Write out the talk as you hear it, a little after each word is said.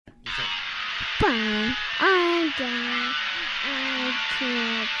Papa, I'm down. I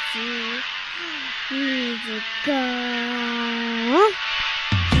can't see. Need to go.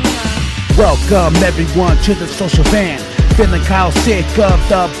 Welcome everyone to the social van. Feeling Kyle sick of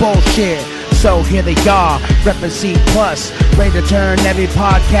the bullshit. So here they are, reppin' C+, ready to turn every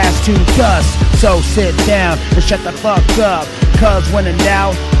podcast to dust. So sit down and shut the fuck up, cause when in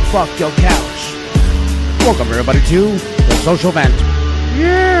doubt, fuck your couch. Welcome everybody to the social vent.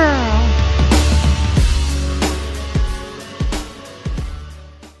 Yeah!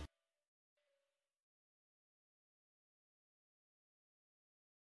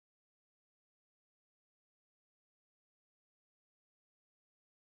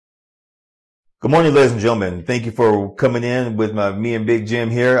 Good morning, ladies and gentlemen. Thank you for coming in with me and Big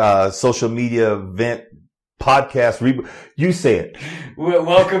Jim here. Social media vent podcast reboot. You say it.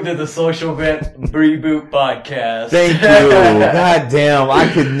 Welcome to the Social Vent Reboot Podcast. Thank you. God damn, I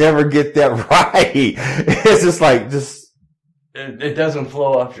could never get that right. It's just like, It doesn't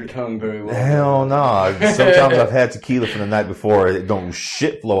flow off your tongue very well. Hell no. Sometimes I've had tequila from the night before. It don't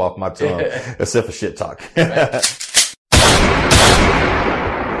shit flow off my tongue, except for shit talk.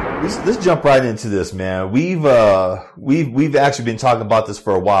 Let's jump right into this, man. We've actually been talking about this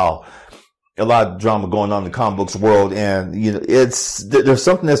for a while. A lot of drama going on in the comic books world, and you know, there's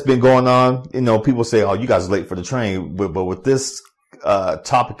something that's been going on. You know, people say, "Oh, you guys are late for the train," but with this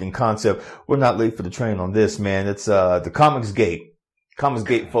topic and concept, we're not late for the train on this, man. It's the Comics Gate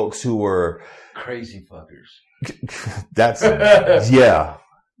folks who were crazy fuckers. That's yeah.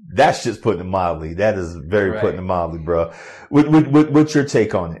 That shit's putting it mildly. That is very putting it mildly, bro. What's your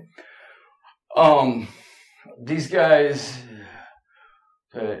take on it? These guys,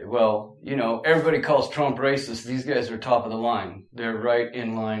 well, you know, everybody calls Trump racist. These guys are top of the line. They're right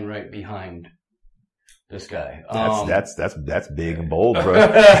in line, right behind this guy. That's big and bold, bro.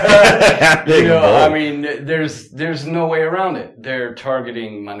 You know, I mean, there's no way around it. They're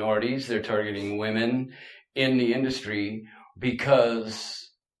targeting minorities. They're targeting women in the industry because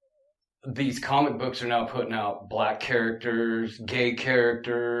these comic books are now putting out black characters, gay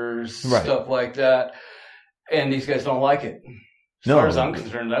characters, stuff like that. And these guys don't like it. As far as I'm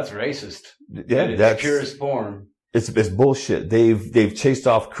concerned, that's racist. Yeah, that's purest form. It's bullshit. They've chased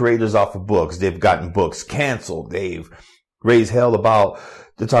off creators off of books. They've gotten books canceled. They've raised hell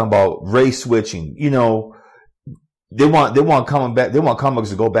they're talking about race switching. You know, they want comics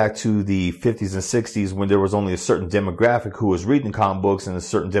to go back to the 50s and 60s when there was only a certain demographic who was reading comic books and a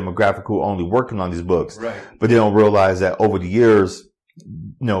certain demographic who were only working on these books. Right. But they don't realize that over the years,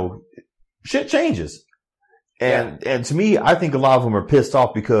 you know, shit changes. And to me, I think a lot of them are pissed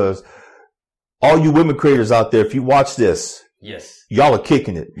off because all you women creators out there, if you watch this, yes, y'all are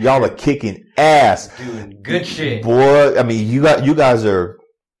kicking it. Y'all are kicking ass. Doing good shit. Boy, I mean, you guys are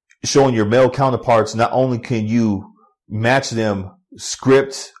showing your male counterparts. Not only can you match them,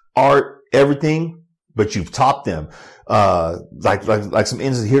 script, art, everything, but you've topped them. Like some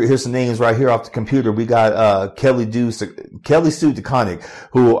ends. Here's some names right here off the computer. We got, Kelly Sue DeConnick,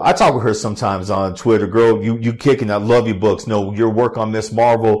 who I talk with her sometimes on Twitter. Girl, you kicking. I love your books. No, your work on Miss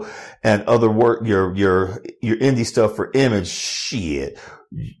Marvel and other work, your indie stuff for Image. Shit.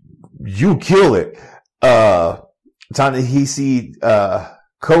 You kill it. Ta-Nehisi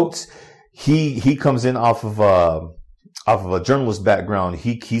Coates, he comes in off of a journalist background.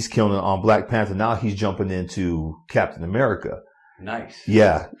 He's killing it on Black Panther. Now he's jumping into Captain America. Nice.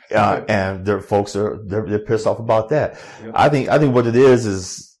 Yeah. And they're pissed off about that. Yep. I think what it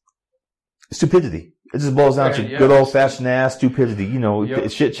is stupidity. It just boils down to good old fashioned ass stupidity. You know,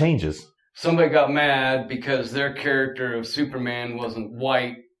 shit changes. Somebody got mad because their character of Superman wasn't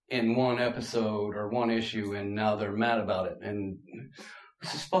white in one episode or one issue, and now they're mad about it. And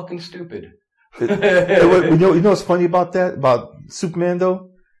this is fucking stupid. You know what's funny about that, about Superman though?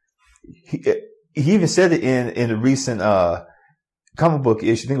 He even said it in a recent comic book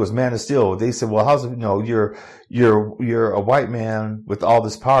issue. I think it was Man of Steel. They said, well, how's it, you know, you're a white man with all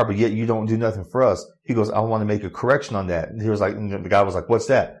this power, but yet you don't do nothing for us. He goes, I want to make a correction on that. And he was like, and the guy was like, what's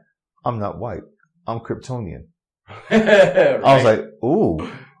that? I'm not white. I'm Kryptonian. Right. I was like,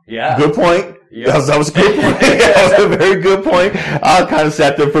 ooh. Yeah. Good point. Yeah. That was a good point. That was a very good point. I kind of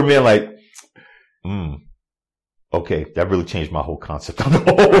sat there for a minute like, okay, that really changed my whole concept on the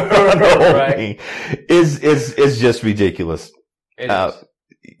whole thing. It's just ridiculous. It is.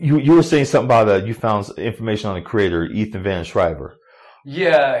 You were saying something about you found information on the creator, Ethan Van Sciver.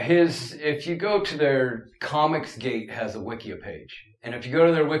 Yeah, if you go to their Comics Gate has a Wikia page. And if you go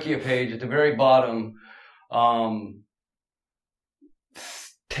to their Wikia page, at the very bottom,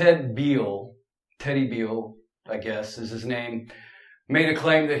 Teddy Beal, I guess is his name, made a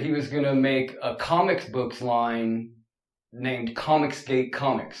claim that he was going to make a comics books line named Comicsgate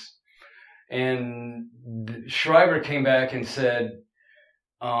Comics. And Schreiber came back and said,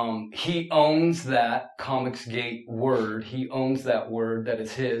 he owns that Comicsgate word. He owns that word, that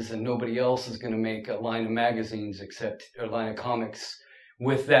it's his, and nobody else is going to make a line of magazines a line of comics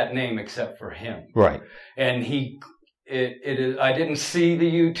with that name except for him. Right. And it is, I didn't see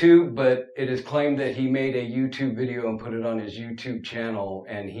the YouTube, but it is claimed that he made a YouTube video and put it on his YouTube channel,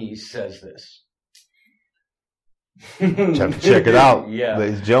 and he says this. check it out. Yeah.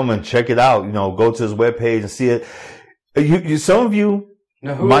 Ladies and gentlemen, check it out. You know, go to his webpage and see it. Some of you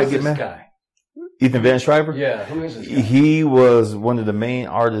now, who might is get this mad. guy? Ethan Van Schreiber? Yeah, who is this guy? He was one of the main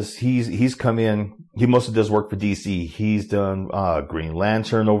artists. He's come in. He mostly does work for DC. He's done Green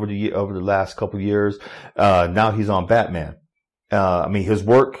Lantern over the last couple of years. Now he's on Batman. I mean, his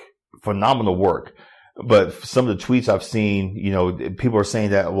work, phenomenal work. But some of the tweets I've seen, you know, people are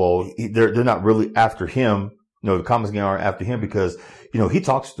saying that, well, they're not really after him. You know, the comics gang aren't after him because, you know, he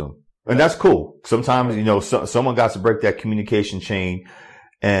talks to them. And that's cool. Sometimes, you know, someone got to break that communication chain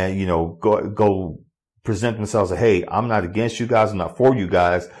and, you know, go present themselves as, hey, I'm not against you guys. I'm not for you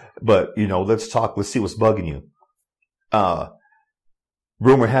guys. But, you know, let's talk. Let's see what's bugging you.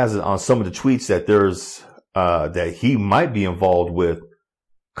 Rumor has it on some of the tweets that there's, that he might be involved with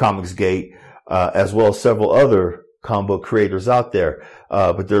Comicsgate, as well as several other comic book creators out there.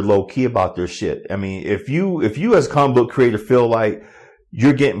 But they're low key about their shit. I mean, if you as a comic book creator feel like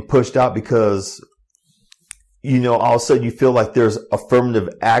you're getting pushed out because, you know, all of a sudden you feel like there's affirmative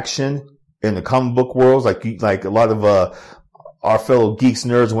action in the comic book world, like a lot of, our fellow geeks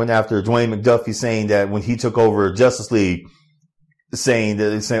nerds went after Dwayne McDuffie saying that when he took over Justice League, saying,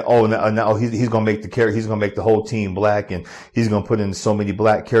 oh, now he's going to make he's going to make the whole team black and he's going to put in so many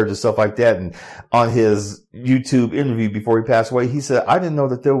black characters, stuff like that. And on his YouTube interview before he passed away, he said, I didn't know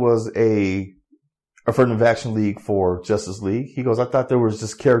that there was a affirmative action league for Justice League. He goes, I thought there was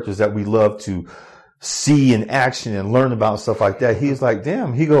just characters that we love to see in action and learn about and stuff like that. He's like,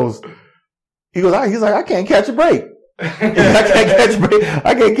 damn, he's like, I can't catch a break.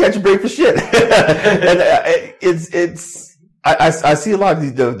 I can't catch a break for shit. And I see a lot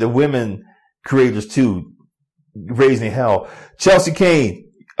of the women creators too raising hell. Chelsea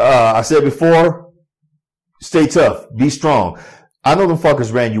Kane, I said before, stay tough, be strong. I know them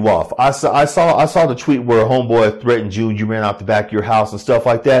fuckers ran you off. I saw the tweet where a homeboy threatened you ran out the back of your house and stuff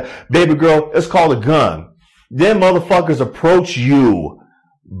like that. Baby girl, it's called a gun. Them motherfuckers approach you.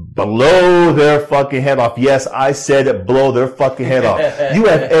 Blow their fucking head off. Yes, I said it. Blow their fucking head off. You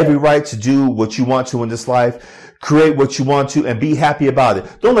have every right to do what you want to in this life. Create what you want to and be happy about it.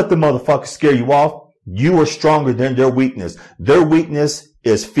 Don't let the motherfuckers scare you off. You are stronger than their weakness. Their weakness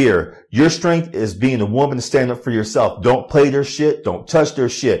is fear. Your strength is being a woman to stand up for yourself. Don't play their shit. Don't touch their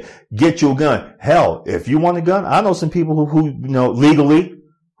shit. Get you a gun. Hell, if you want a gun, I know some people who you know, legally,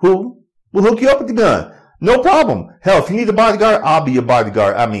 who will hook you up with the gun. No problem. Hell, if you need a bodyguard, I'll be your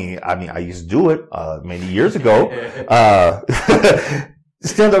bodyguard. I mean, I used to do it, many years ago.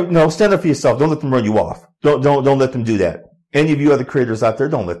 Stand up for yourself. Don't let them run you off. Don't let them do that. Any of you other creators out there,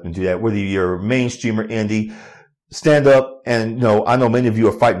 don't let them do that. Whether you're mainstream or indie, stand up and, you know, I know many of you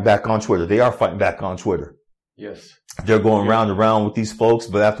are fighting back on Twitter. They are fighting back on Twitter. Yes. They're going round and round with these folks,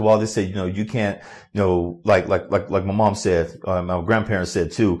 but after a while they say, you know, you can't, you know, like my mom said, my grandparents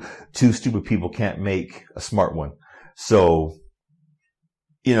said too, two stupid people can't make a smart one. So,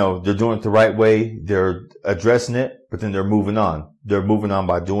 you know, they're doing it the right way. They're addressing it, but then they're moving on. They're moving on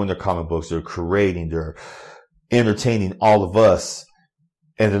by doing their comic books. They're creating, they're entertaining all of us,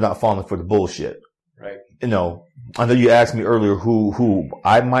 and they're not falling for the bullshit. Right. You know, I know you asked me earlier who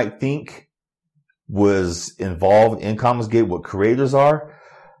I might think was involved in Comicsgate, what creators are.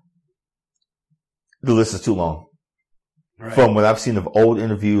 The list is too long. Right. From what I've seen of old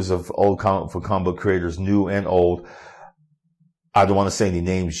interviews of old comic book creators, new and old, I don't want to say any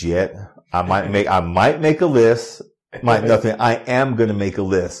names yet. I might make a list. I am going to make a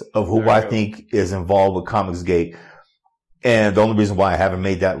list of who I think is involved with Comicsgate. And the only reason why I haven't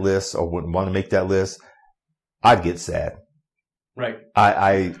made that list or wouldn't want to make that list, I'd get sad. Right.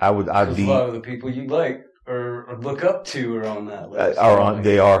 I'd be. A lot of the people you like or look up to are on that list.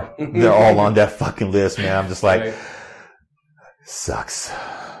 They are. They're all on that fucking list, man. I'm just like, right. Sucks.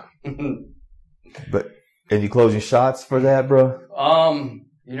 But any closing shots for that, bro?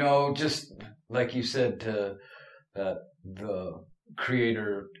 You know, just like you said to the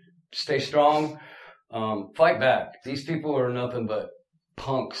creator, stay strong, fight back. These people are nothing but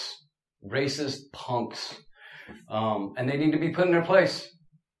punks, racist punks. And they need to be put in their place.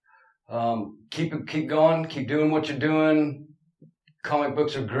 Keep going, keep doing what you're doing. Comic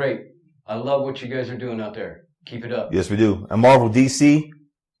books are great. I love what you guys are doing out there. Keep it up. Yes, we do. And Marvel DC,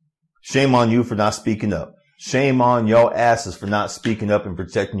 shame on you for not speaking up. Shame on your asses for not speaking up and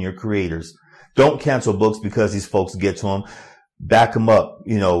protecting your creators. Don't cancel books because these folks get to them. Back them up.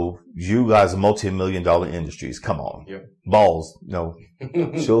 You know, you guys are multi-million-dollar industries. Come on. Yep. Balls. You know,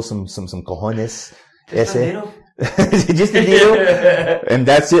 show some cojones. Just a little. Just a little. And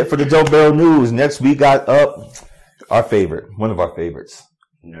that's it for the Dope Barrel News. Next we got up our favorite, one of our favorites.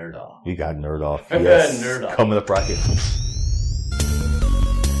 Nerd Off. We got Nerd Off. Yes. Nerd Off. Coming up right here.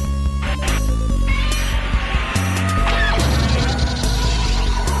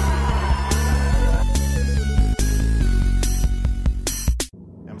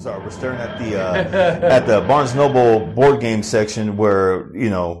 I'm sorry, we're staring at the Barnes Noble board game section where, you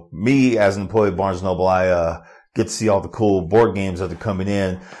know, me as an employee of Barnes Noble, I get to see all the cool board games that are coming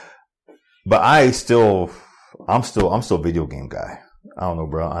in. But I'm still a video game guy. I don't know,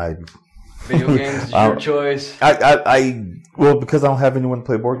 bro. Video games is your choice. Well, because I don't have anyone to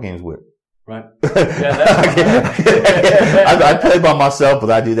play board games with. Right. Yeah, that's I play by myself,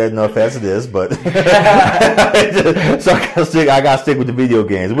 but I do that enough as it is. But so I gotta stick with the video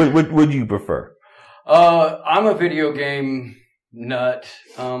games. What do you prefer? I'm a video game nut.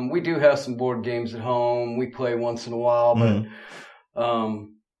 We do have some board games at home. We play once in a while, but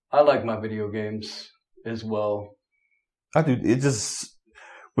I like my video games as well. I do. It just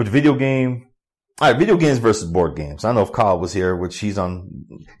with video games versus board games. I don't know if Kyle was here, which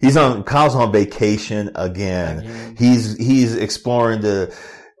Kyle's on vacation again. He's exploring the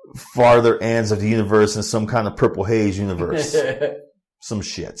farther ends of the universe in some kind of purple haze universe. Some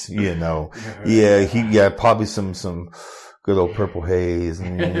shit, you know. Yeah, probably some good old purple haze.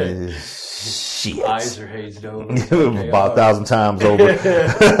 Shit. Eyes are hazed over. About 1,000 times over.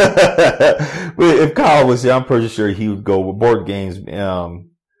 If Kyle was here, I'm pretty sure he would go with board games.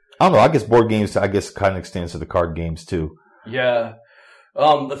 I don't know. I guess board games, kind of extends to the card games too. Yeah.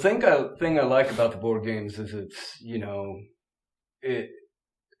 The thing I like about the board games is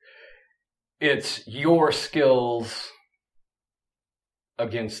it's your skills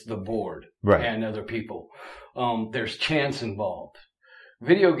against the board and other people. There's chance involved.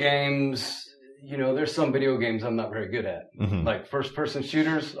 Video games, there's some video games I'm not very good at. Mm-hmm. Like first-person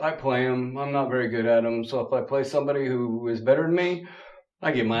shooters, I play them. I'm not very good at them. So if I play somebody who is better than me,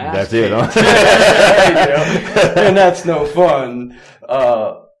 I get my ass kicked. That's it, huh? And that's no fun.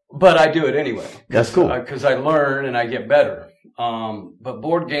 But I do it anyway. That's cool. Because I learn and I get better. But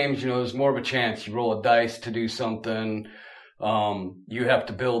board games, there's more of a chance. You roll a dice to do something. You have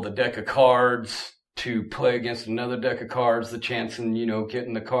to build a deck of cards to play against another deck of cards. The chance in,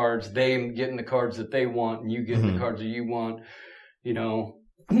 getting the cards, they getting the cards that they want, and you getting the cards that you want.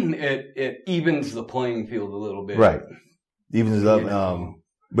 It evens the playing field a little bit. Right. Evens it up.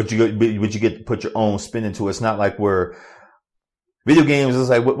 But you get to put your own spin into it. It's not like we're video games. It's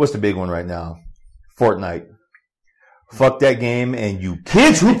like, what's the big one right now? Fortnite. Fuck that game, and you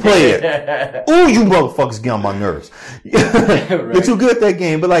kids who play it. Ooh, you motherfuckers get on my nerves. You're too good at that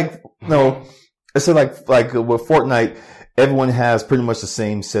game. But no, it's like with Fortnite, everyone has pretty much the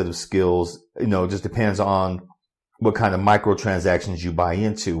same set of skills. It just depends on what kind of microtransactions you buy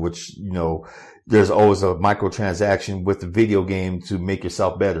into, which, there's always a microtransaction with the video game to make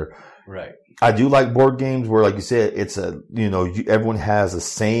yourself better. Right. I do like board games where, like you said, it's everyone has the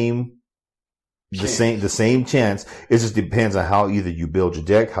same chance. It just depends on how either you build your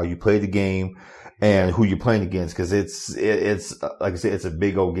deck, how you play the game, and who you're playing against. Cause it's like I said, it's a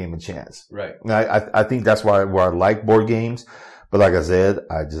big old game of chance. Right. And I think that's where I like board games. But like I said,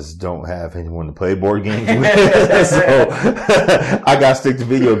 I just don't have anyone to play board games with. So I gotta stick to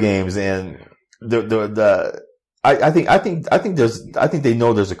video games. And I think they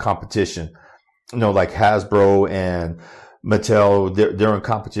know there's a competition, like Hasbro and Mattel, they're in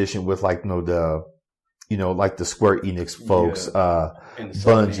competition with like the Square Enix folks,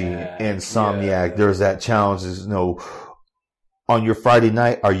 Bungie, Insomniac. Yeah. There's that challenge is, on your Friday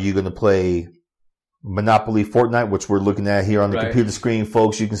night, are you going to play Monopoly Fortnite, which we're looking at here on the computer screen,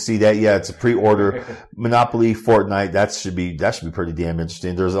 folks? You can see that. Yeah, it's a pre-order. Monopoly Fortnite. That should be pretty damn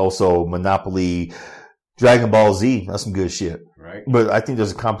interesting. There's also Monopoly Dragon Ball Z. That's some good shit. Right. But I think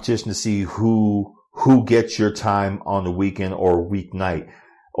there's a competition to see who gets your time on the weekend or weeknight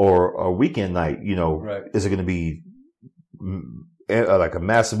or a weekend night. Is it going to be like a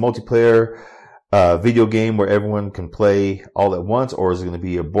massive multiplayer video game where everyone can play all at once, or is it going to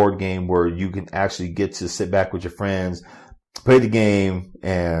be a board game where you can actually get to sit back with your friends, play the game,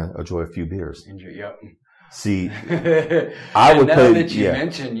 and enjoy a few beers? Yep. See, I would play. Now that you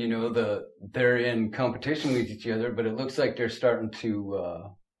mentioned, they're in competition with each other, but it looks like they're starting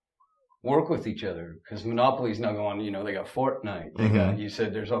to work with each other because Monopoly's now going. They got Fortnite. They got. You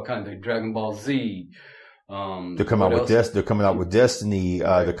said there's all kinds of Dragon Ball Z. They're coming out with They're coming out with Destiny.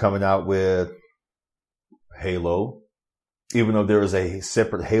 Right. They're coming out with Halo. Even though there is a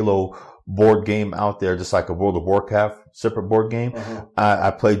separate Halo board game out there, just like a World of Warcraft separate board game.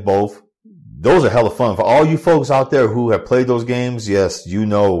 I played both. Those are hella fun. For all you folks out there who have played those games, yes,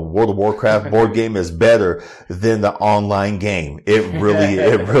 World of Warcraft board game is better than the online game. It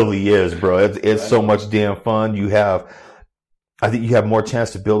really is, bro. It's so much damn fun. I think you have more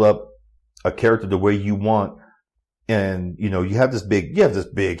chance to build up a character the way you want. And, you have this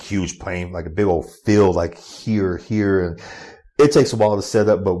big, huge plane, like a big old field, like here. And it takes a while to set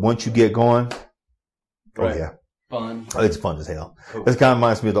up, but once you get going, right. Oh yeah. Fun. It's fun as hell. Cool. It kind of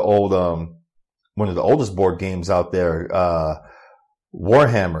reminds me of the old, one of the oldest board games out there,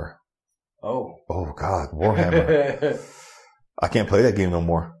 Warhammer. Oh God, Warhammer. I can't play that game no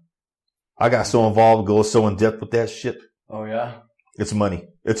more. I got so involved, go so in depth with that shit. Oh yeah. It's money.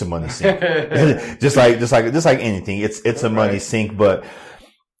 It's a money sink. just like anything. It's a money sink, but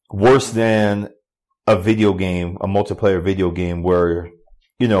worse than a video game, a multiplayer video game where,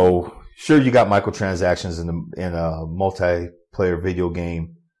 sure you got microtransactions in a multiplayer video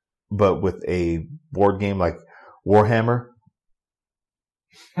game, but with a board game like Warhammer,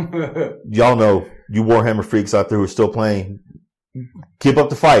 y'all know, you Warhammer freaks out there who are still playing, keep up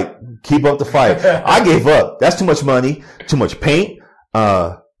the fight. I gave up. That's too much money, too much paint,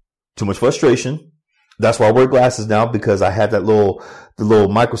 too much frustration. That's why I wear glasses now, because I had the little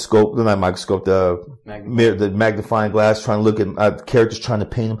microscope, not microscope, the magnifying glass, trying to look at characters, trying to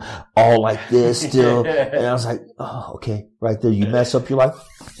paint them all like this still. And I was like, oh, okay, right there. You mess up, you're like,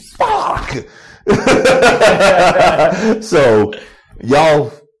 fuck. So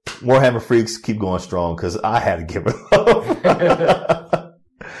y'all Warhammer freaks, keep going strong, because I had to give it up.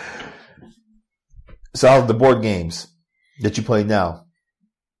 So out of the board games that you play now,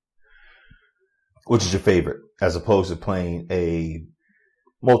 which is your favorite, as opposed to playing a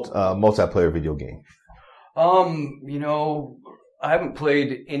multiplayer video game? I haven't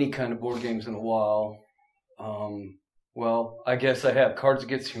played any kind of board games in a while. Well, I guess I have Cards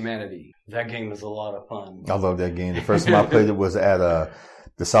Against Humanity. That game is a lot of fun. I love that game. The first time I played it was at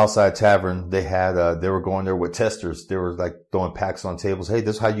the Southside Tavern. They had they were going there with testers. They were like throwing packs on tables. Hey,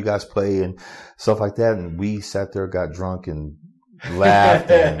 this is how you guys play and stuff like that. And we sat there, got drunk, and laughed.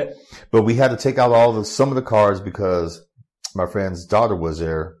 But we had to take out some of the cards because my friend's daughter was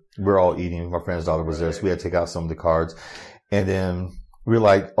there. We were all eating. My friend's daughter was there, so we had to take out some of the cards. And then we were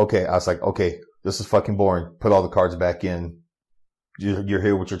like, okay. I was like, okay, this is fucking boring. Put all the cards back in. You're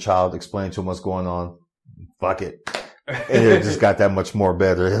here with your child. Explain to them what's going on. Fuck it. And it just got that much more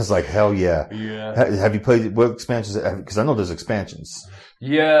better. It was like, hell yeah. Yeah. Have you played, what expansions? Because I know there's expansions.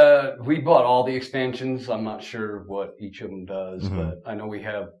 Yeah, we bought all the expansions. I'm not sure what each of them does, but I know we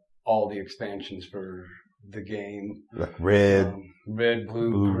have all the expansions for the game. Like red,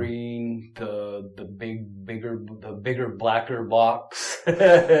 blue, green, the bigger, blacker box.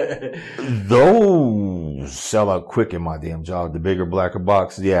 Those sell out quick in my damn job. The bigger, blacker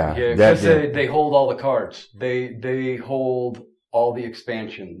box, yeah. Yeah, because they hold all the cards. They hold all the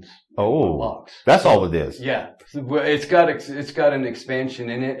expansions. Oh, in the box. That's all it is. Yeah, it's got an expansion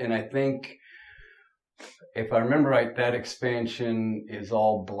in it, and I think, if I remember right, that expansion is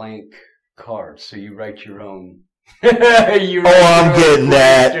all blank cards, so you write your own. I'm getting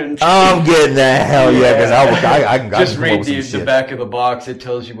that. Hell yeah, because I can just read the back of the box. It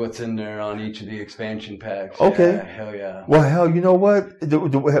tells you what's in there on each of the expansion packs. Okay. Yeah, hell yeah. Well, hell, you know what?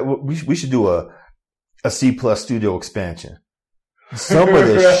 We should do a C+ Studio expansion. Some of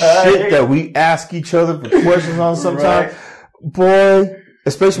the shit that we ask each other for questions on sometimes, boy.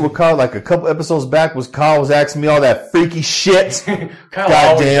 Especially with Kyle, like a couple episodes back, Kyle was asking me all that freaky shit.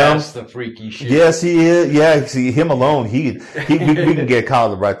 Kyle always asks the freaky shit. Yes, he is. Yeah, see, him alone, we can get Kyle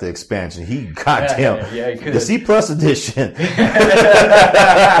to write the expansion. Goddamn. Yeah, he could. The C+ edition.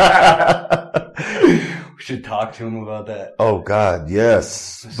 We should talk to him about that. Oh God,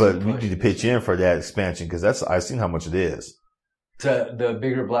 yes. But we need to pitch in for that expansion, because I've seen how much it is. The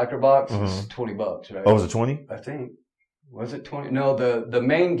bigger, blacker box is $20, right? Oh, was it 20? I think. Was it 20? No, the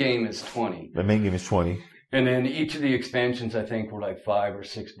main game is 20. The main game is 20. And then each of the expansions, I think, were like $5 or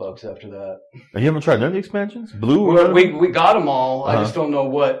 $6 after that. And you haven't tried none of the expansions? Blue? Well, we got them all. I just don't know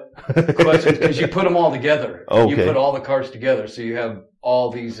what questions, because you put them all together. Okay. You put all the cards together, so you have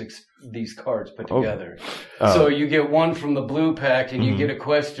all these cards put together. So you get one from the blue pack, and you get a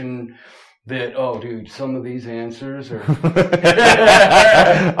question that, oh, dude, some of these answers are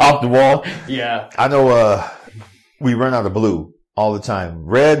off the wall. Yeah. I know, we run out of blue all the time.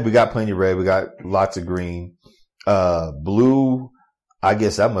 Red, we got plenty of red. We got lots of green. Blue, I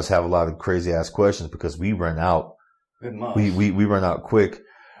guess I must have a lot of crazy ass questions because we run out. We run out quick.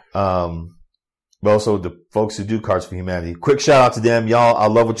 But also the folks who do Cards for Humanity. Quick shout out to them, y'all. I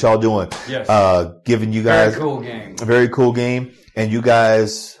love what y'all doing. Yes. Giving you guys very cool game. A very cool game. And you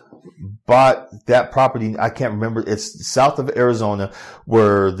guys bought that property. I can't remember. It's south of Arizona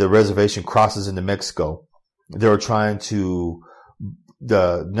where the reservation crosses into Mexico. They were trying to,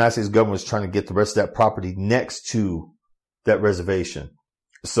 the United States government was trying to get the rest of that property next to that reservation.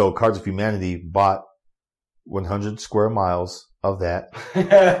 So Cards of Humanity bought 100 square miles of that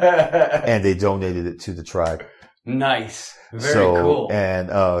and they donated it to the tribe. Nice. Very cool.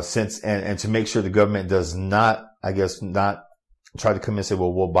 And, and to make sure the government does not, I guess, not try to come in and say,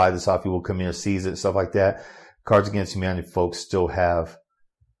 well, we'll buy this off you. We'll come here and seize it, stuff like that. Cards Against Humanity folks still have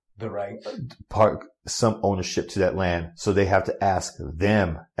the right, some ownership to that land. So they have to ask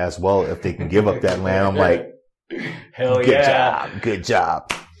them as well if they can give up that land. I'm like, hell good yeah. Good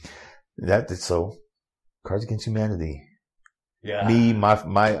job. So Cards Against Humanity. Yeah. Me,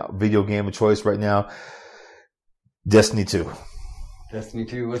 my video game of choice right now, Destiny 2. Destiny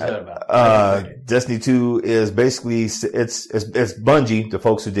 2, what's that about? Destiny 2 is basically, it's Bungie, the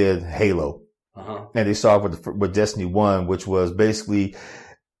folks who did Halo. Uh-huh. And they started with Destiny 1, which was basically,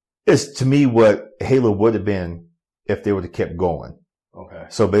 it's to me what Halo would have been if they would have kept going. Okay.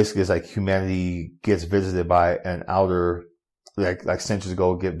 So basically it's like humanity gets visited by an outer, like centuries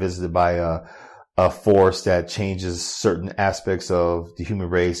ago, get visited by a force that changes certain aspects of the human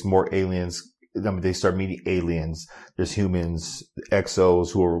race, more aliens. I mean, they start meeting aliens. There's humans,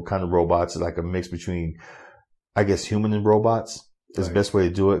 exos who are kind of robots. It's like a mix between, I guess, human and robots is the best way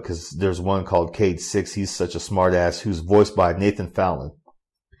to do it. Cause there's one called Cade 6. He's such a smart ass who's voiced by Nathan Fallon.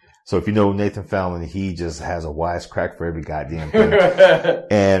 So if you know Nathan Fallon, he just has a wisecrack for every goddamn thing.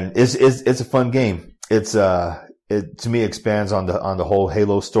 And it's a fun game. It to me expands on the whole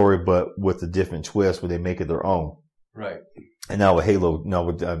Halo story, but with a different twist where they make it their own. Right. And now with Halo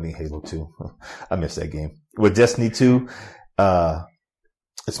 2. I miss that game. With Destiny 2,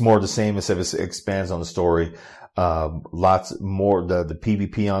 it's more the same except it expands on the story. Lots more, the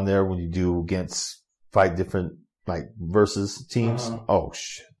PvP on there when you do fight different, like, versus teams. Uh-huh. Oh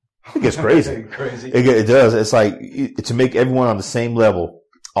shit. It gets crazy. Crazy. It does. It's like, to make everyone on the same level,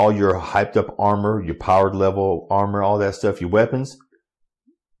 all your hyped up armor, your powered level armor, all that stuff, your weapons,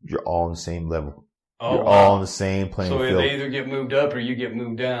 you're all on the same level. Oh, you're all on the same playing field. So they either get moved up or you get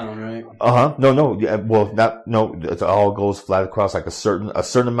moved down, right? No. Yeah, well, it all goes flat across, like a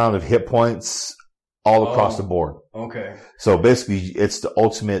certain amount of hit points all across the board. Okay. So basically it's the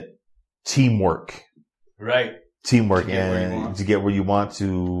ultimate teamwork. Right. Teamwork to get where you want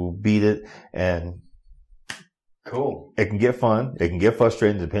to beat it. And cool. It can get fun. It can get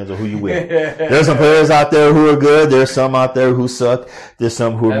frustrating. It depends on who you with. There's some players out there who are good. There's some out there who suck. There's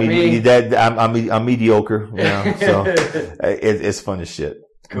some who are I'm mediocre. You know? So it's fun as shit.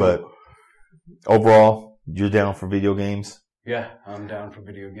 Cool. But overall, you're down for video games? Yeah, I'm down for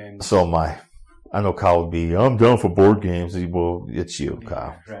video games. So am I. I know Kyle would be, I'm down for board games. Well, it's you,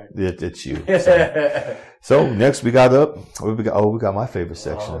 Kyle. Right. It's you. So next we got we got my favorite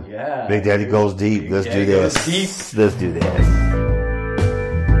section. Oh, yeah. Big Daddy Goes Deep. Let's do this. Let's do this.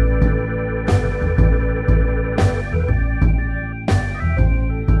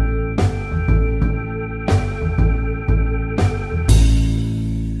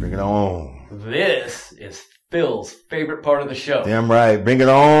 Bring it on. This is Phil's favorite part of the show. Damn right. Bring it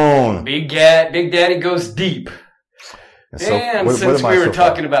on. Big Daddy Goes Deep. And since we were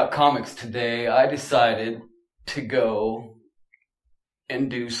talking about comics today, I decided to go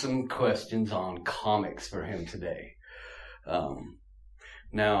and do some questions on comics for him today.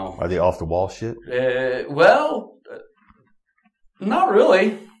 Now, are they off the wall shit? Not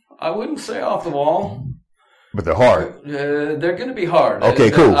really. I wouldn't say off the wall. But they're hard. They're going to be hard.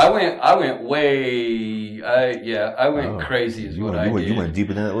 Okay, cool. I went way. I went crazy. Is what I did. You went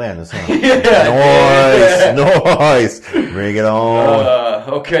deeper than Atlantis, huh? Yeah. Nice. Bring it on.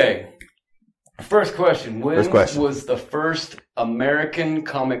 Okay. First question. When was the first American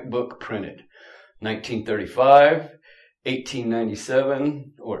comic book printed? 1935,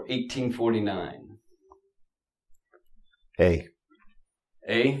 1897, or 1849? A.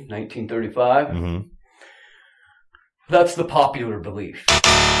 1935? Mm-hmm. That's the popular belief.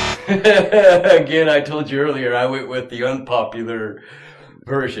 Again, I told you earlier, I went with the unpopular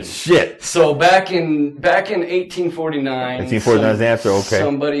version. Shit. So back in 1849, 1849 is the answer. Okay.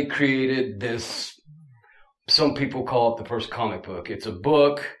 Somebody created this. Some people call it the first comic book. It's a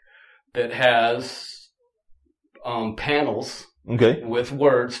book that has panels. Okay. With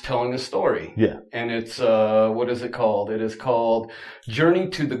words telling a story. Yeah. And it's, what is it called? It is called Journey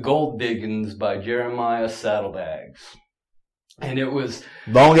to the Gold Diggins by Jeremiah Saddlebags. And it was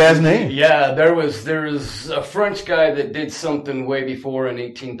long ass name. Yeah, there was a French guy that did something way before in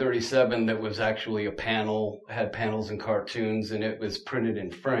 1837 that was actually a panel, had panels and cartoons, and it was printed in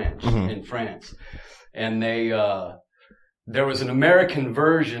French, in France. And there was an American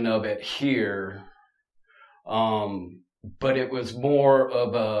version of it here. But it was more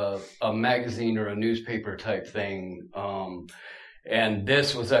of a magazine or a newspaper type thing. And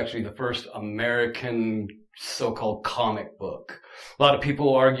this was actually the first American so-called comic book. A lot of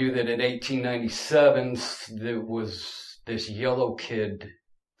people argue that in 1897, there was this Yellow Kid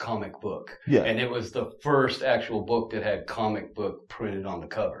comic book. Yeah. And it was the first actual book that had comic book printed on the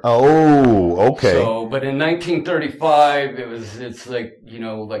cover. Oh, okay. So, but in 1935, it's like,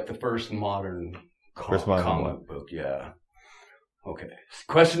 like the first modern comic book, yeah. Okay.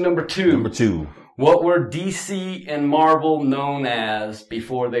 Question number 2. Number 2. What were DC and Marvel known as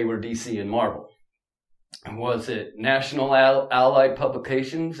before they were DC and Marvel? Was it National Allied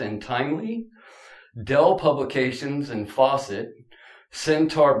Publications and Timely, Dell Publications and Fawcett,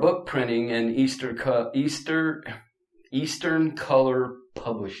 Centaur Book Printing, and Eastern Color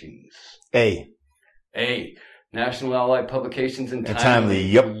Publishings? A. National Allied Publications and Timely.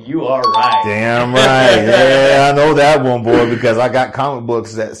 Yep. You are right. Damn right. Yeah, I know that one, boy, because I got comic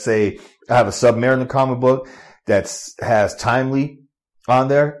books that say, I have a Submariner comic book that has Timely on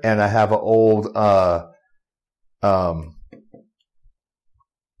there, and I have an old,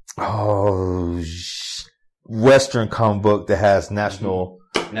 Western comic book that has National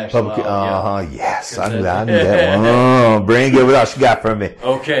Public. Yes, I knew that one. Oh, Brain, give it out. What you got for me?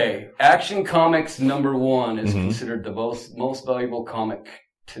 Okay. Action Comics #1 is considered the most valuable comic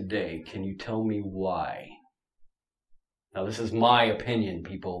today. Can you tell me why? Now, this is my opinion,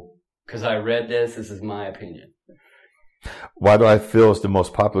 people. Because I read this. This is my opinion. Why do I feel it's the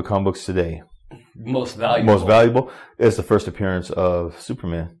most popular comic books today? Most valuable. Most valuable is the first appearance of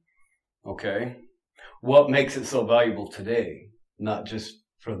Superman. Okay. What makes it so valuable today? Not just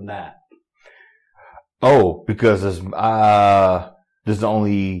from that. Oh, because there's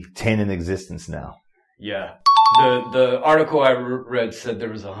only 10 in existence now. Yeah. The article I read said there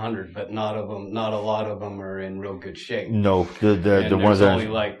was 100, but not a lot of them are in real good shape. No, the ones that are only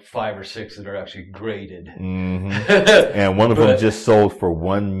like 5 or 6 that are actually graded. Mm-hmm. And one of them just sold for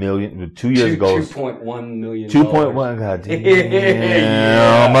 $1 million 2 years ago. $2.1 million. 2.1. God damn.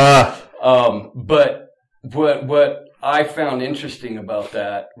 Yeah. But what I found interesting about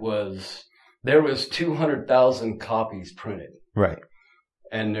that was there was 200,000 copies printed. Right.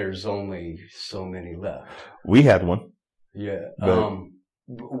 And there's only so many left. We had one. Yeah.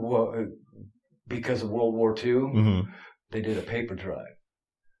 Because of World War II, they did a paper drive,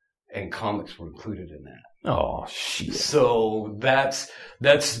 and comics were included in that. Oh shit! So that's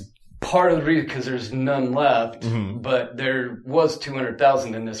part of the reason, because there's none left. But there was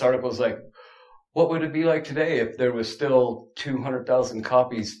 200,000, and this article was like, what would it be like today if there was still 200,000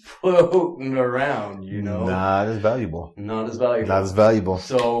 copies floating around, Not as valuable. Not as valuable. Not as valuable.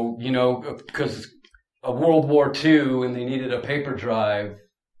 So, because of World War II and they needed a paper drive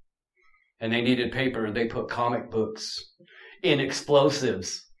and they needed paper, they put comic books in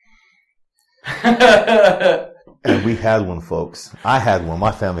explosives. And we had one, folks. I had one.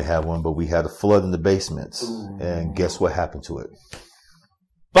 My family had one, but we had a flood in the basements. Ooh. And guess what happened to it?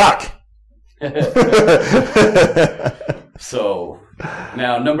 Fuck! So,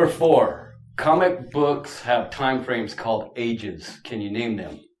 now number 4. Comic books have time frames called ages. Can you name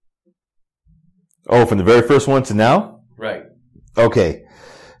them? Oh, from the very first one to now? Right. Okay.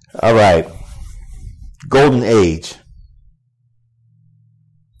 All right. Golden Age.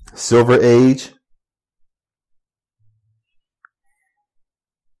 Silver Age.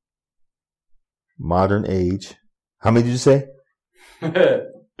 Modern Age. How many did you say?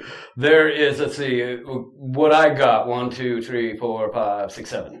 There is, let's see, what I got. 1, 2, 3, 4, 5, 6,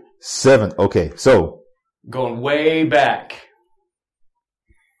 7. 7. Okay. So. Going way back.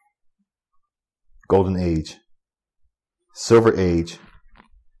 Golden Age. Silver Age.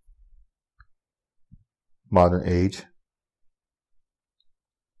 Modern Age.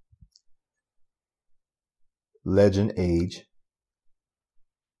 Legend Age.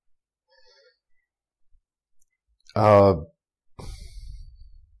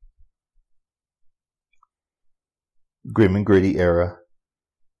 Grim and Gritty era.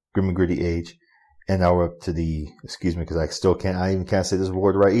 Grim and Gritty Age. And now we're up to the, excuse me, because I even can't say this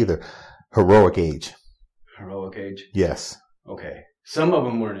word right either. Heroic Age. Heroic Age? Yes. Okay. Some of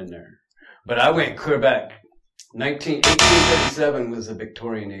them weren't in there. But I went clear back. 1837 was the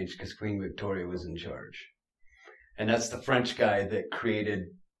Victorian Age because Queen Victoria was in charge. And that's the French guy that created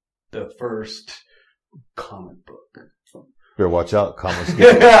the first comic book. Better watch out. Comics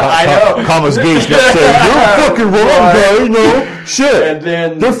Gate. I know. Comics Gate's going to say, you're fucking wrong, guy. No. Shit. And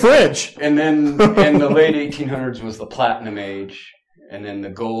then, they're French. And then in the late 1800s was the Platinum Age. And then the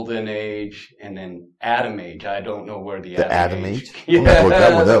Golden Age, and then Atom Age. I don't know where the Atom Age. Yeah,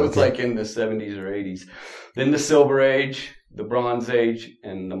 that was like in the 70s or 80s. Then the Silver Age, the Bronze Age,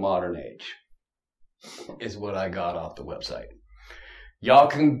 and the Modern Age is what I got off the website. Y'all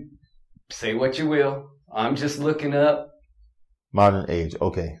can say what you will. I'm just looking up. Modern Age.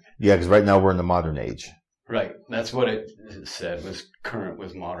 Okay. Yeah, because right now we're in the Modern Age. Right. That's what it said was current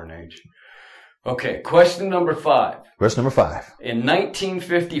was Modern Age. Okay, question number 5. Question number 5. In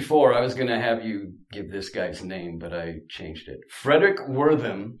 1954, I was going to have you give this guy's name, but I changed it. Frederick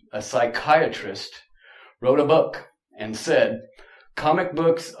Wortham, a psychiatrist, wrote a book and said, comic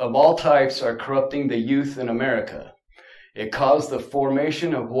books of all types are corrupting the youth in America. It caused the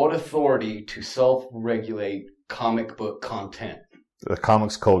formation of what authority to self-regulate comic book content? The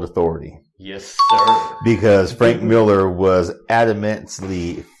Comics Code Authority. Yes, sir. Because Frank Miller was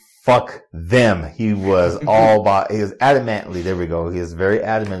adamantly fuck them. He was adamantly, there we go. He was very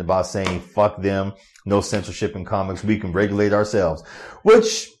adamant about saying fuck them. No censorship in comics. We can regulate ourselves.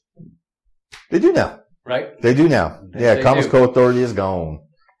 Which they do now. Right? They do now. Yeah, Comics Code Authority is gone.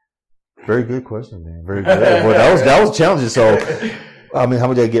 Very good question, man. Very good. Well, that was challenging. So, I mean, how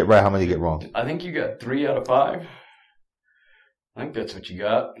many did I get right? How many did I get wrong? I think you got 3 out of 5. I think that's what you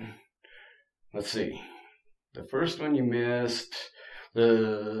got. Let's see. The first one you missed.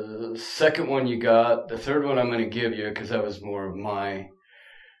 The second one you got. The third one I'm going to give you because that was more of my.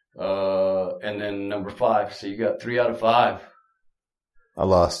 And then number 5. So you got 3 out of 5. I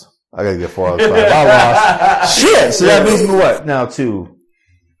lost. I got to get 4 out of 5. I lost. Shit. So that means me what? Now 2.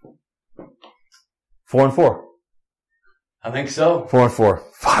 4 and 4. I think so. 4 and 4.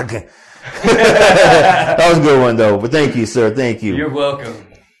 Fuck. That was a good one though. But thank you, sir. Thank you. You're welcome.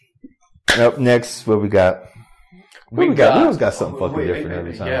 Up next, what we got? We always got something fucking different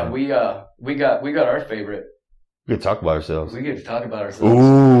every time. Yeah, we got our favorite. We get to talk about ourselves. We get to talk about ourselves.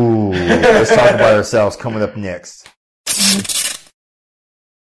 Ooh, let's talk about ourselves coming up next.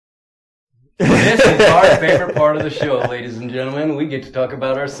 This is our favorite part of the show, ladies and gentlemen. We get to talk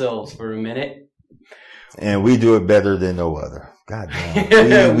about ourselves for a minute. And we do it better than no other. God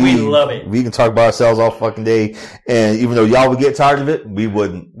damn. We love it. We can talk about ourselves all fucking day. And even though y'all would get tired of it, we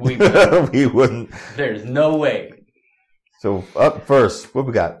wouldn't. We wouldn't. There's no way. So up first, what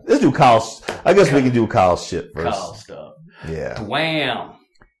we got? Let's do Kyle's. I guess we can do Kyle's shit first. Kyle stuff. Yeah. Dwam.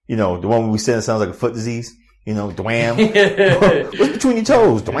 You know, the one we said it sounds like a foot disease. You know, dwam. What's between your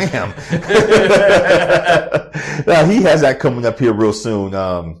toes? Dwam. Now, he has that coming up here real soon.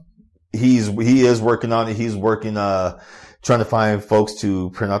 He is working on it. He's working, trying to find folks to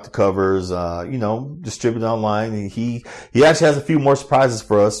print out the covers, distribute it online. He actually has a few more surprises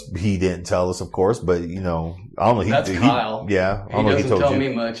for us. He didn't tell us, of course, but I don't know. That's Kyle. Yeah. He doesn't tell me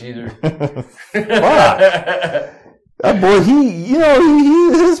much either. Fuck. That boy,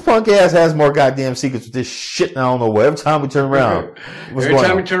 his punk ass has more goddamn secrets with this shit. And I don't know what. Every time we turn around, we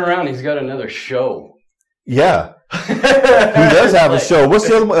turn around, he's got another show. Yeah. He does have a show. What's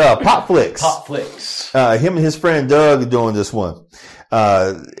the other one? Pop Flicks. Pop Flicks. Him and his friend Doug are doing this one.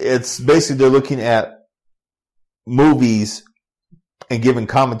 It's basically they're looking at movies and giving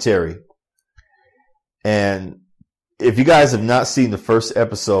commentary. And if you guys have not seen the first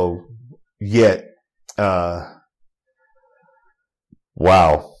episode yet, wow.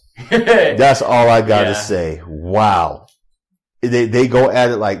 That's all I got to say. Wow. They go at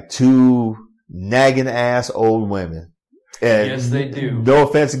it like 2 nagging ass old women. And yes, they do. No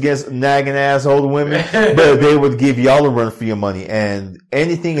offense against nagging ass old women, but they would give y'all a run for your money. And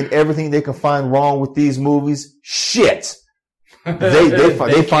anything and everything they can find wrong with these movies, shit. They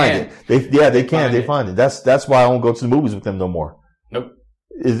find it. They find it. That's why I won't go to the movies with them no more. Nope.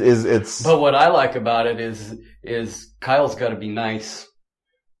 It's. But what I like about it is Kyle's got to be nice.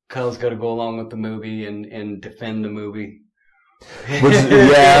 Kyle's got to go along with the movie and defend the movie. Which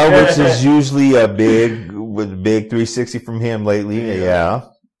is usually a big 360 from him lately. Yeah.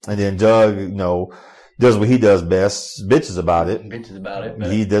 And then Doug, does what he does best, bitches about it.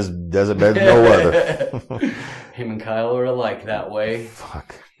 But he does it better than no other. Him and Kyle are alike that way.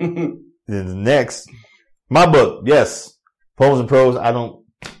 Fuck. Then the next, my book, yes. Poems and Prose. I don't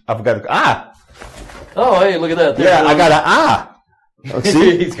I forgot Oh, hey, look at that. Yeah, I got an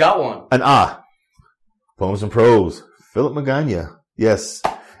See? He's got one. An Poems and Prose. Philip Magana. Yes.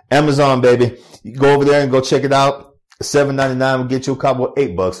 Amazon, baby. You go over there and go check it out. $7.99 will get you a copy. Well,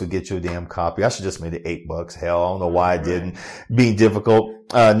 $8 will get you a damn copy. I should just made it $8. Hell, I don't know why I didn't. Being difficult.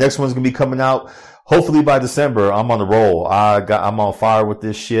 Next one's gonna be coming out hopefully by December. I'm on the roll. I'm on fire with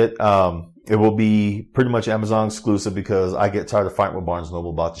this shit. It will be pretty much Amazon exclusive because I get tired of fighting with Barnes &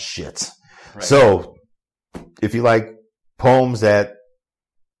 Noble about the shit. Right. So, if you like poems that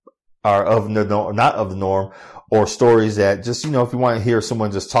are not of the norm, or stories that just, if you want to hear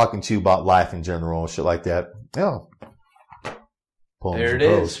someone just talking to you about life in general and shit like that, yeah. Poems there it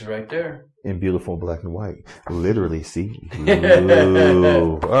is, right there. In beautiful black and white. Literally, see?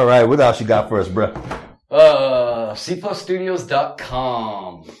 Ooh. All right, what else you got for us, bro?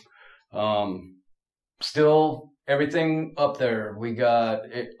 cplusstudios.com. Still everything up there. We got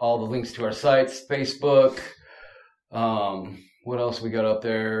all the links to our sites, Facebook. What else we got up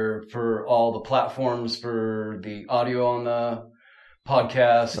there for all the platforms for the audio on the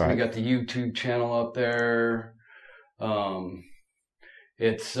podcast? Right. We got the YouTube channel up there.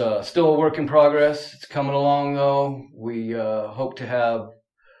 It's still a work in progress. It's coming along though. We hope to have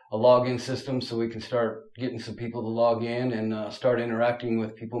a login system so we can start getting some people to log in and start interacting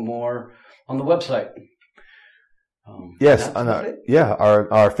with people more on the website. Yes, on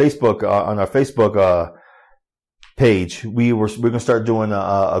our Facebook on our Facebook page, we're gonna start doing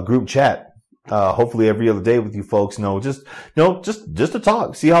a group chat. Hopefully every other day with you folks, just to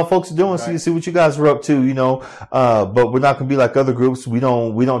talk, see how folks are doing, right. see what you guys are up to, but we're not going to be like other groups. We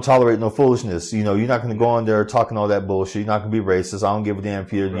don't tolerate no foolishness. You're not going to go on there talking all that bullshit. You're not going to be racist. I don't give a damn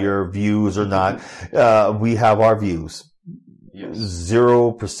if your views or not. We have our views. Yes.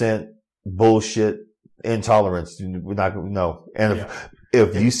 0% bullshit intolerance. We're not going to, no. And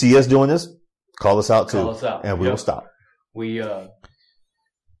if you see us doing this, call us out too. And we will stop.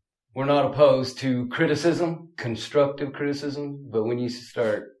 We're not opposed to criticism, constructive criticism, but when you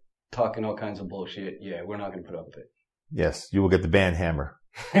start talking all kinds of bullshit, we're not going to put up with it. Yes, you will get the band hammer.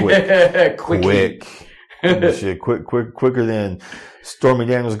 Quick. Quicker than Stormy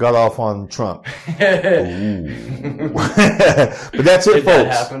Daniels got off on Trump. But that's it, folks. Did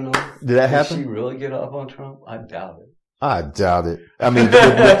that happen? Did that happen? Did she really get off on Trump? I doubt it. I doubt it. I mean,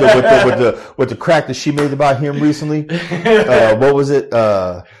 with the crack that she made about him recently, what was it?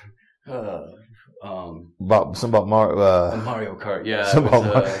 About Mario Kart. Yeah,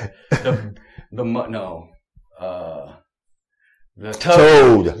 the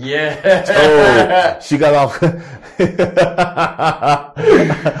Toad. Yeah, Toad. She got off.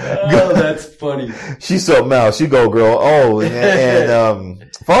 Oh, that's funny. She's so mad. She go, girl. Oh, and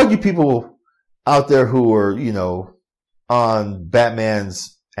for all you people out there who are, on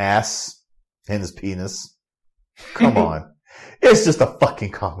Batman's ass and his penis, come on. It's just a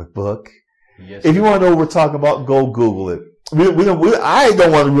fucking comic book. Yes, if you want to know what we're talking about, go Google it. I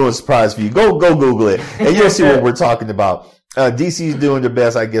don't want to ruin a surprise for you. Go Google it, and you'll see what we're talking about. DC's doing their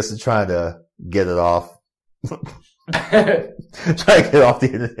best, I guess, in trying to get it off. Trying to get off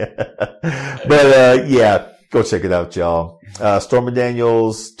the internet. But go check it out, y'all. Stormy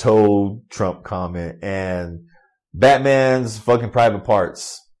Daniels, Toad, Trump comment, and Batman's fucking private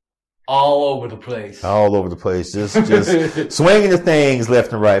parts. All over the place. All over the place. Just swinging the things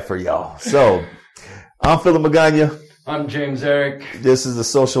left and right for y'all. So, I'm Philip Magana. I'm James Eric. This is the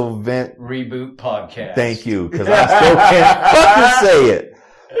Social Vent Reboot Podcast. Thank you, because I still can't fucking say it.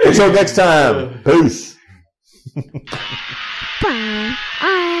 Until next time, peace. I'm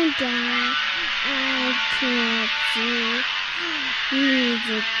down. I can't see.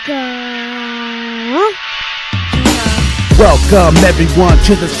 Music go. Welcome everyone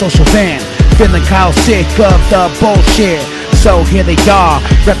to the Social Van. Feeling Kyle sick of the bullshit. So here they are,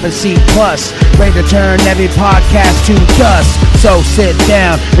 reppin' C+, ready to turn every podcast to dust. So sit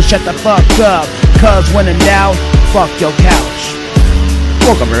down and shut the fuck up, cause when in doubt, fuck your couch.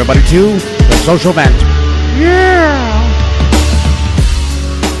 Welcome everybody to the Social Vent. Yeah!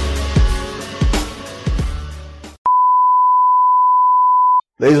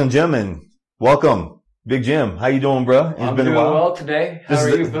 Ladies and gentlemen, welcome. Big Jim, how you doing, bro? I'm doing well today. How are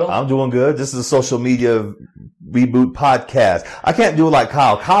you, Phil? I'm doing good. This is a Social Media Reboot Podcast. I can't do it like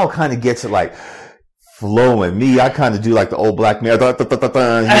Kyle. Kyle kind of gets it like flowing. Me, I kind of do like the old black man, Social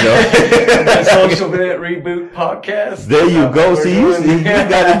Media Reboot Podcast. There you go. See, you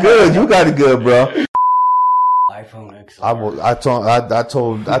got it good. You got it good, bro. iPhone XR. I told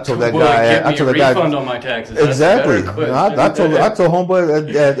that guy. I told that guy. Refund on my taxes. Exactly. I told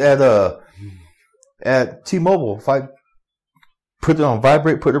homeboy at T-Mobile, if I put it on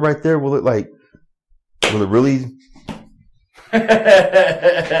vibrate, put it right there, will it really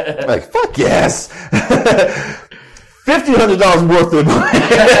like, fuck yes. $1,500 worth of you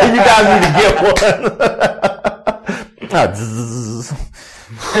guys need to get one.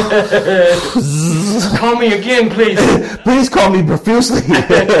 Call me again, please. Please call me profusely.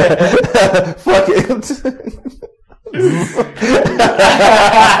 Fuck it.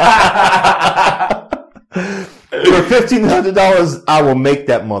 For $1,500, I will make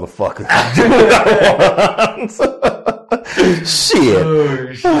that motherfucker do what I want. Shit.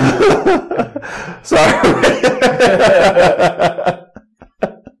 Oh, shit. Sorry.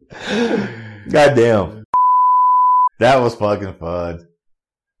 Goddamn. That was fucking fun.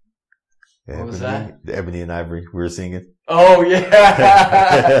 What was that? Ebony and Ivory. We were singing. Oh, yeah.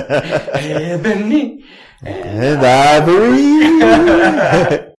 Ebony and Ivory.